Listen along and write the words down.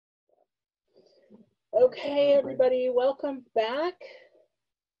Okay, everybody, welcome back.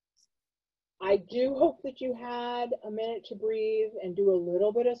 I do hope that you had a minute to breathe and do a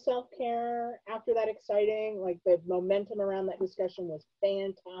little bit of self-care after that exciting, like the momentum around that discussion was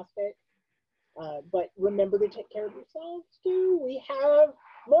fantastic. But remember to take care of yourselves too. We have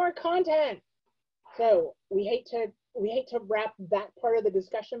more content. So we hate to wrap that part of the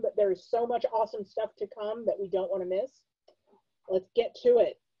discussion, but there is so much awesome stuff to come that we don't want to miss. Let's get to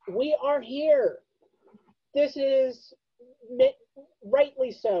it. We are here. This is rightly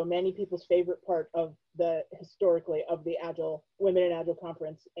so many people's favorite part of the historically of the Agile Women in Agile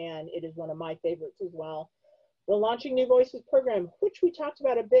conference, and it is one of my favorites as well. The Launching New Voices program, which we talked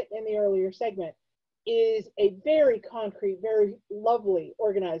about a bit in the earlier segment, is a very concrete, very lovely,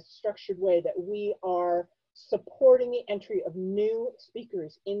 organized, structured way that we are supporting the entry of new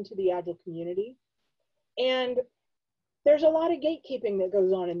speakers into the Agile community. And there's a lot of gatekeeping that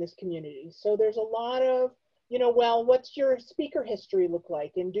goes on in this community. So there's a lot of, well, what's your speaker history look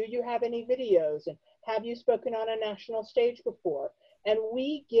like? And do you have any videos? And have you spoken on a national stage before? And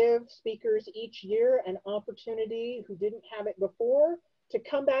we give speakers each year an opportunity who didn't have it before to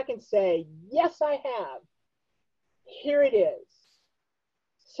come back and say, yes, I have. Here it is.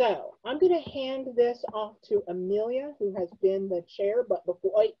 So I'm going to hand this off to Amelia, who has been the chair, but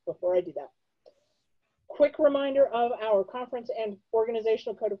before I do that, quick reminder of our conference and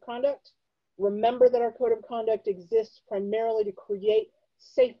organizational code of conduct. Remember that our code of conduct exists primarily to create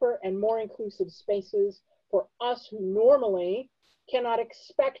safer and more inclusive spaces for us who normally cannot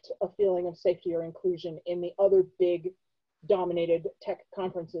expect a feeling of safety or inclusion in the other big dominated tech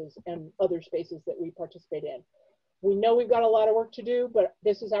conferences and other spaces that we participate in. We know we've got a lot of work to do, but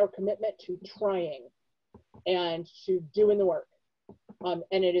this is our commitment to trying and to doing the work.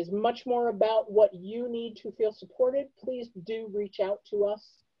 And it is much more about what you need to feel supported. Please do reach out to us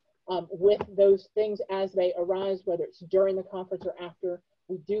with those things as they arise, whether it's during the conference or after.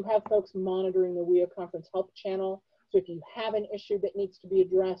 We do have folks monitoring the WIA conference help channel. So if you have an issue that needs to be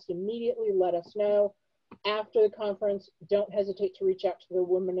addressed immediately, let us know. After the conference, don't hesitate to reach out to the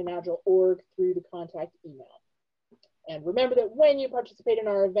Women in Agile org through the contact email. And remember that when you participate in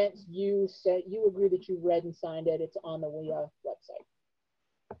our events, you agree that you read and signed it. It's on the WIA website.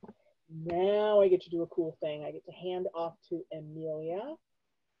 Now I get to do a cool thing. I get to hand off to Amelia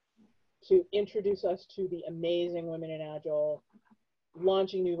to introduce us to the amazing Women in Agile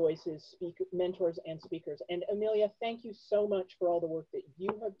Launching New Voices mentors and speakers. And Amelia, thank you so much for all the work that you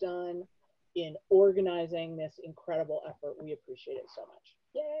have done in organizing this incredible effort. We appreciate it so much.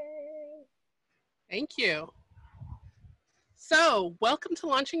 Yay! Thank you. So, welcome to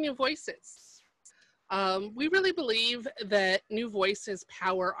Launching New Voices. We really believe that new voices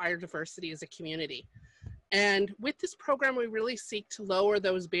power our diversity as a community. And with this program, we really seek to lower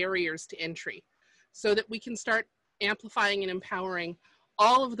those barriers to entry so that we can start amplifying and empowering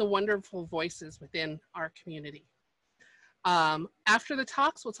all of the wonderful voices within our community. After the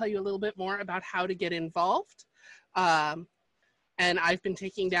talks, we'll tell you a little bit more about how to get involved. And I've been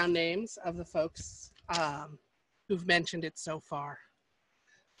taking down names of the folks who've mentioned it so far.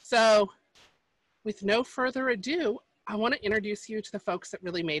 So with no further ado, I want to introduce you to the folks that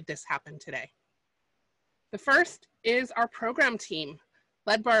really made this happen today. The first is our program team,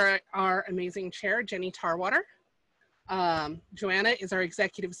 led by our amazing chair, Jenny Tarwater. Joanna is our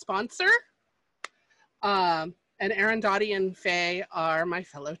executive sponsor. And Erin, Dottie, and Faye are my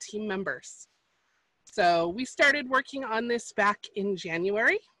fellow team members. So we started working on this back in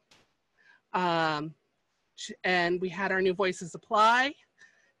January. And we had our new voices apply.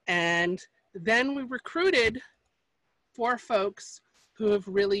 And then we recruited 4 folks who have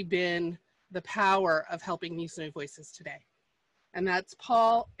really been the power of helping these new voices today. And that's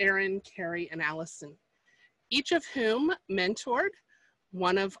Paul, Erin, Carrie, and Allison, each of whom mentored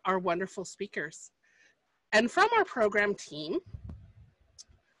one of our wonderful speakers. And from our program team,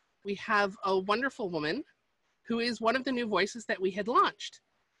 we have a wonderful woman who is one of the new voices that we had launched.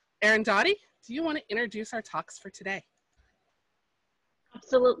 Erin, Dottie, do you want to introduce our talks for today?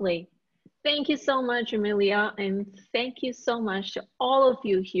 Absolutely. Thank you so much, Amelia, and thank you so much to all of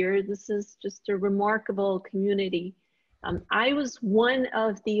you here. This is just a remarkable community. I was one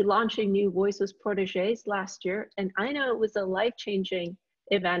of the Launching New Voices proteges last year, and I know it was a life-changing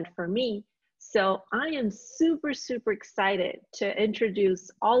event for me. So I am super, super excited to introduce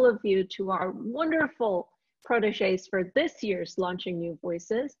all of you to our wonderful proteges for this year's Launching New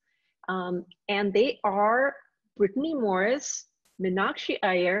Voices. And they are Brittany Morris, Meenakshi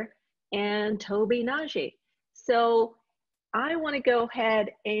Iyer, and Toby Naji. So I want to go ahead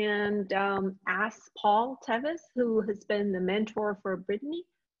and ask Paul Tevis, who has been the mentor for Brittany,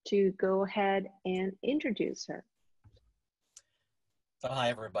 to go ahead and introduce her. So hi,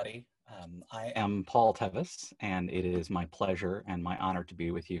 everybody. I am Paul Tevis, and it is my pleasure and my honor to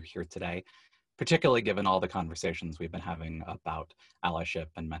be with you here today, particularly given all the conversations we've been having about allyship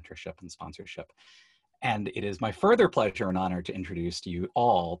and mentorship and sponsorship. And it is my further pleasure and honor to introduce you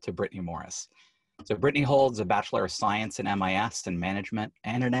all to Brittany Morris. So Brittany holds a Bachelor of Science in MIS and Management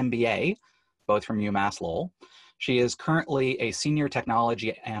and an MBA, both from UMass Lowell. She is currently a Senior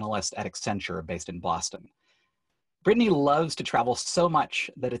Technology Analyst at Accenture based in Boston. Brittany loves to travel so much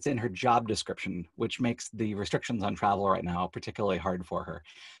that it's in her job description, which makes the restrictions on travel right now particularly hard for her.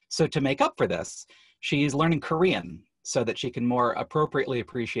 So to make up for this, she's learning Korean so that she can more appropriately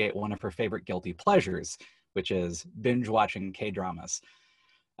appreciate one of her favorite guilty pleasures, which is binge watching K-dramas.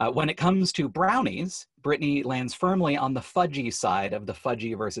 When it comes to brownies, Brittany lands firmly on the fudgy side of the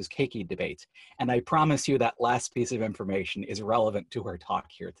fudgy versus cakey debate. And I promise you that last piece of information is relevant to her talk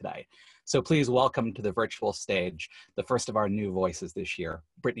here today. So please welcome to the virtual stage, the first of our new voices this year,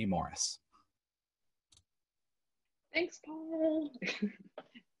 Brittany Morris. Thanks, Paul.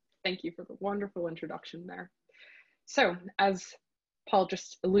 Thank you for the wonderful introduction there. So as Paul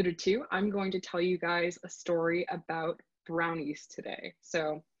just alluded to, I'm going to tell you guys a story about brownies today.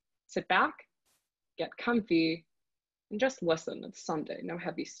 So sit back, get comfy, and just listen. It's Sunday, no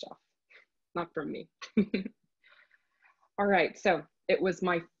heavy stuff. Not from me. All right, so it was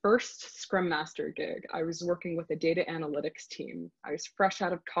my first Scrum Master gig. I was working with a data analytics team. I was fresh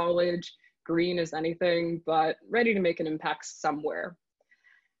out of college, green as anything, but ready to make an impact somewhere.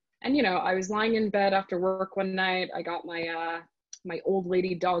 And you know, I was lying in bed after work one night. I got my my old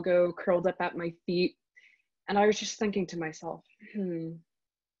lady doggo curled up at my feet, and I was just thinking to myself,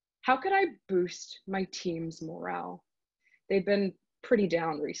 how could I boost my team's morale? They've been pretty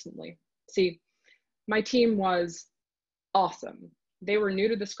down recently. See, my team was awesome. They were new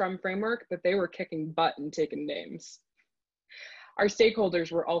to the Scrum framework, but they were kicking butt and taking names. Our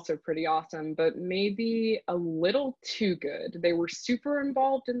stakeholders were also pretty awesome, but maybe a little too good. They were super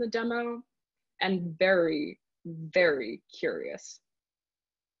involved in the demo and very, very curious.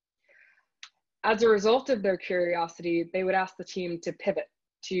 As a result of their curiosity, they would ask the team to pivot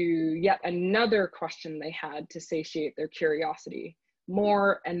to yet another question they had to satiate their curiosity,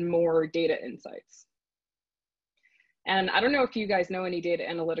 more and more data insights. And I don't know if you guys know any data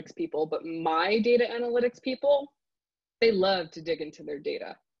analytics people, but my data analytics people, they love to dig into their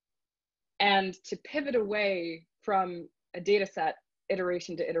data. And to pivot away from a data set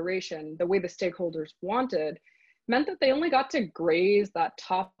iteration to iteration, the way the stakeholders wanted, meant that they only got to graze that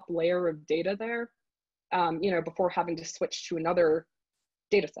top layer of data there, you know, before having to switch to another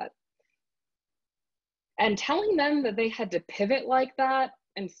data set. And telling them that they had to pivot like that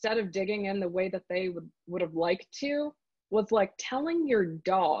instead of digging in the way that they would have liked to was like telling your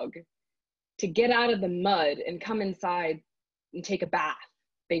dog to get out of the mud and come inside and take a bath,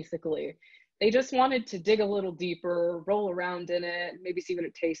 basically. They just wanted to dig a little deeper, roll around in it, maybe see what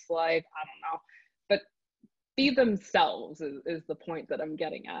it tastes like, I don't know. But be themselves is the point that I'm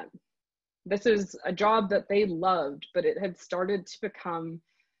getting at. This is a job that they loved, but it had started to become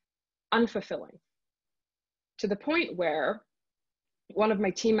unfulfilling, to the point where one of my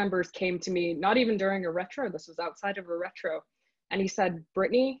team members came to me, not even during a retro, this was outside of a retro, and he said,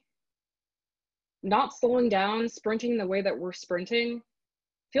 Brittany, not slowing down, sprinting the way that we're sprinting,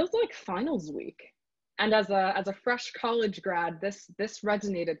 feels like finals week. And as a fresh college grad, this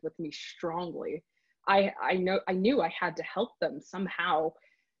resonated with me strongly. I knew I had to help them somehow.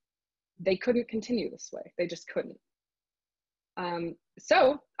 They couldn't continue this way. They just couldn't.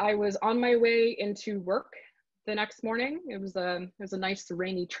 So I was on my way into work the next morning. It was a nice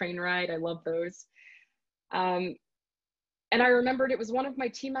rainy train ride. I love those. And I remembered it was one of my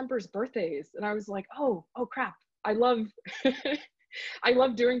team members' birthdays. And I was like, oh crap. I love, I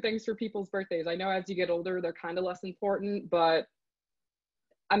love doing things for people's birthdays. I know as you get older, they're kind of less important, but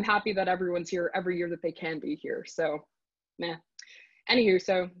I'm happy that everyone's here every year that they can be here. So, meh. Anywho,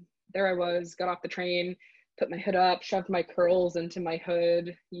 so there I was, got off the train, put my hood up, shoved my curls into my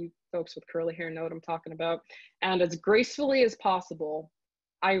hood. You folks with curly hair know what I'm talking about. And as gracefully as possible,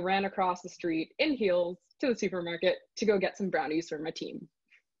 I ran across the street in heels to the supermarket to go get some brownies for my team.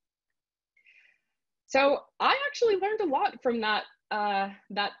 So I actually learned a lot from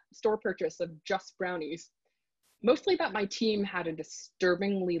that store purchase of just brownies. Mostly that my team had a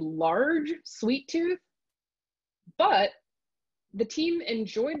disturbingly large sweet tooth, but the team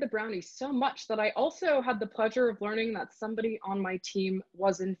enjoyed the brownies so much that I also had the pleasure of learning that somebody on my team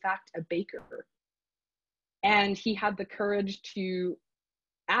was in fact a baker. And he had the courage to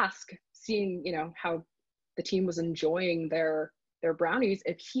ask, seeing, you know, how the team was enjoying their their brownies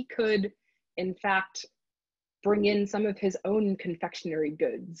if he could, in fact, bring in some of his own confectionery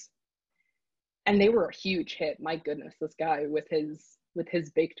goods. And they were a huge hit. My goodness, this guy with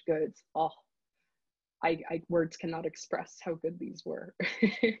his baked goods. Oh, words cannot express how good these were.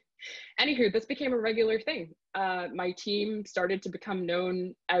 Anywho, this became a regular thing. My team started to become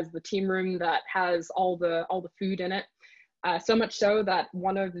known as the team room that has all the food in it. So much so that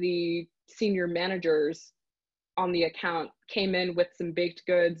one of the senior managers on the account came in with some baked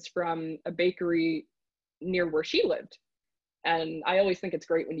goods from a bakery near where she lived. And I always think it's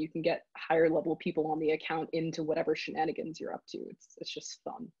great when you can get higher level people on the account into whatever shenanigans you're up to. It's just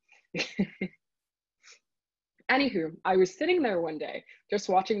fun. Anywho, I was sitting there one day just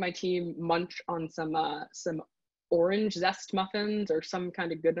watching my team munch on some orange zest muffins or some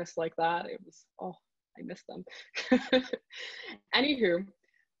kind of goodness like that. It was, oh, I miss them. Anywho,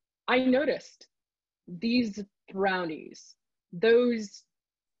 I noticed these brownies, those,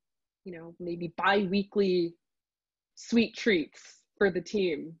 you know, maybe bi-weekly sweet treats for the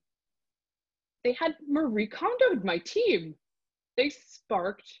team, they had Marie Kondo'd my team. They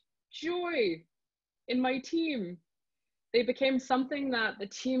sparked joy in my team. They became something that the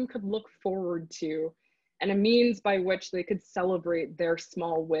team could look forward to and a means by which they could celebrate their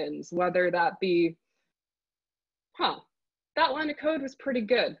small wins, whether that be, that line of code was pretty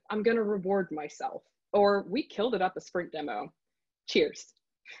good, I'm gonna reward myself, or we killed it at the sprint demo, cheers.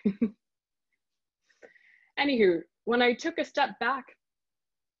 Anywho, when I took a step back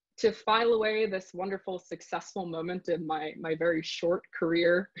to file away this wonderful successful moment in my very short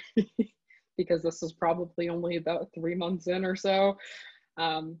career, because this was probably only about 3 months in or so,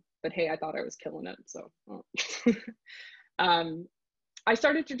 but hey, I thought I was killing it, so. I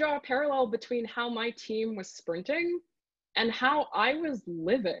started to draw a parallel between how my team was sprinting and how I was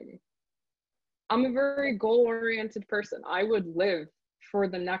living. I'm a very goal-oriented person. I would live for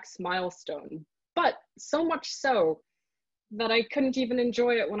the next milestone, but so much so that I couldn't even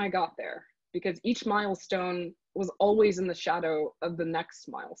enjoy it when I got there, because each milestone was always in the shadow of the next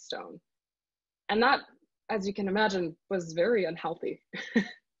milestone. And that, as you can imagine, was very unhealthy.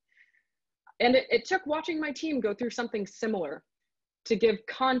 And it took watching my team go through something similar to give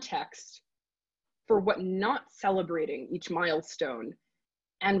context for what not celebrating each milestone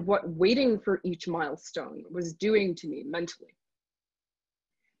and what waiting for each milestone was doing to me mentally.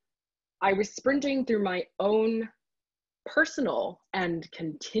 I was sprinting through my own personal and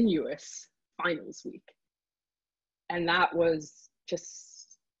continuous finals week. And that was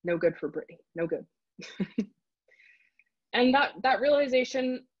just no good for Brittany, no good. And that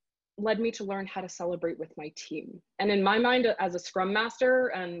realization led me to learn how to celebrate with my team. And in my mind, as a Scrum Master,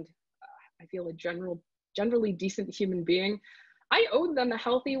 and I feel a generally decent human being, I owed them a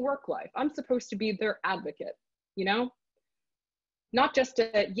healthy work life. I'm supposed to be their advocate, you know? Not just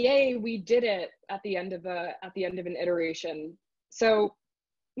a, yay, we did it at the end of an iteration. So,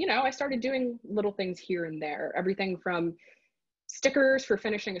 you know, I started doing little things here and there, everything from stickers for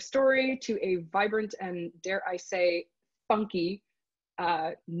finishing a story to a vibrant and, dare I say, funky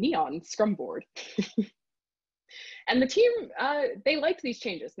neon scrum board. And the team, they liked these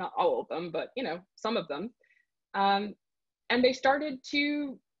changes, not all of them, but, you know, some of them. And they started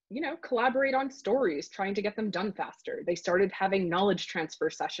to, you know, collaborate on stories, trying to get them done faster. They started having knowledge transfer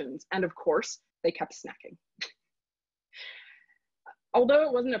sessions. And of course, they kept snacking. Although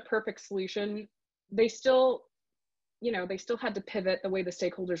it wasn't a perfect solution, they still, you know, they still had to pivot the way the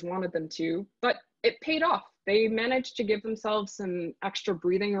stakeholders wanted them to, but it paid off. They managed to give themselves some extra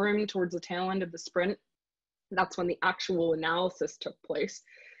breathing room towards the tail end of the sprint. That's when the actual analysis took place.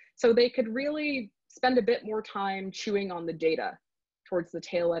 So they could really spend a bit more time chewing on the data towards the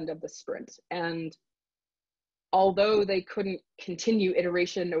tail end of the sprint. And although they couldn't continue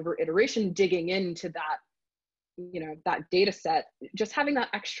iteration over iteration digging into that, you know, that data set, just having that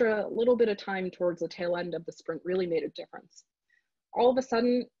extra little bit of time towards the tail end of the sprint really made a difference. All of a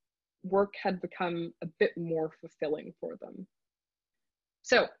sudden, work had become a bit more fulfilling for them.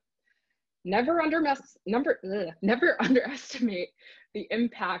 So never underestimate the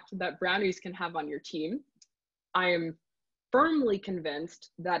impact that brownies can have on your team. I am firmly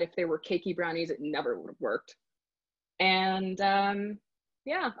convinced that if they were cakey brownies, it never would have worked. And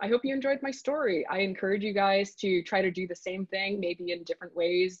yeah, I hope you enjoyed my story. I encourage you guys to try to do the same thing, maybe in different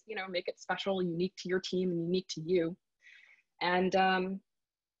ways, you know, make it special, unique to your team and unique to you. And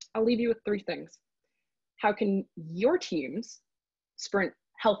I'll leave you with 3 things. How can your teams sprint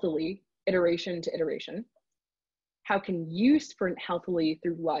healthily, iteration to iteration? How can you sprint healthily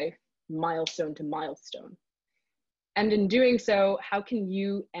through life, milestone to milestone? And in doing so, how can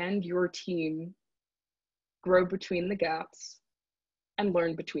you and your team grow between the gaps, and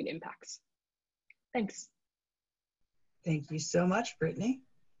learn between impacts. Thanks. Thank you so much, Brittany.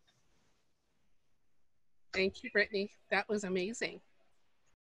 Thank you, Brittany. That was amazing.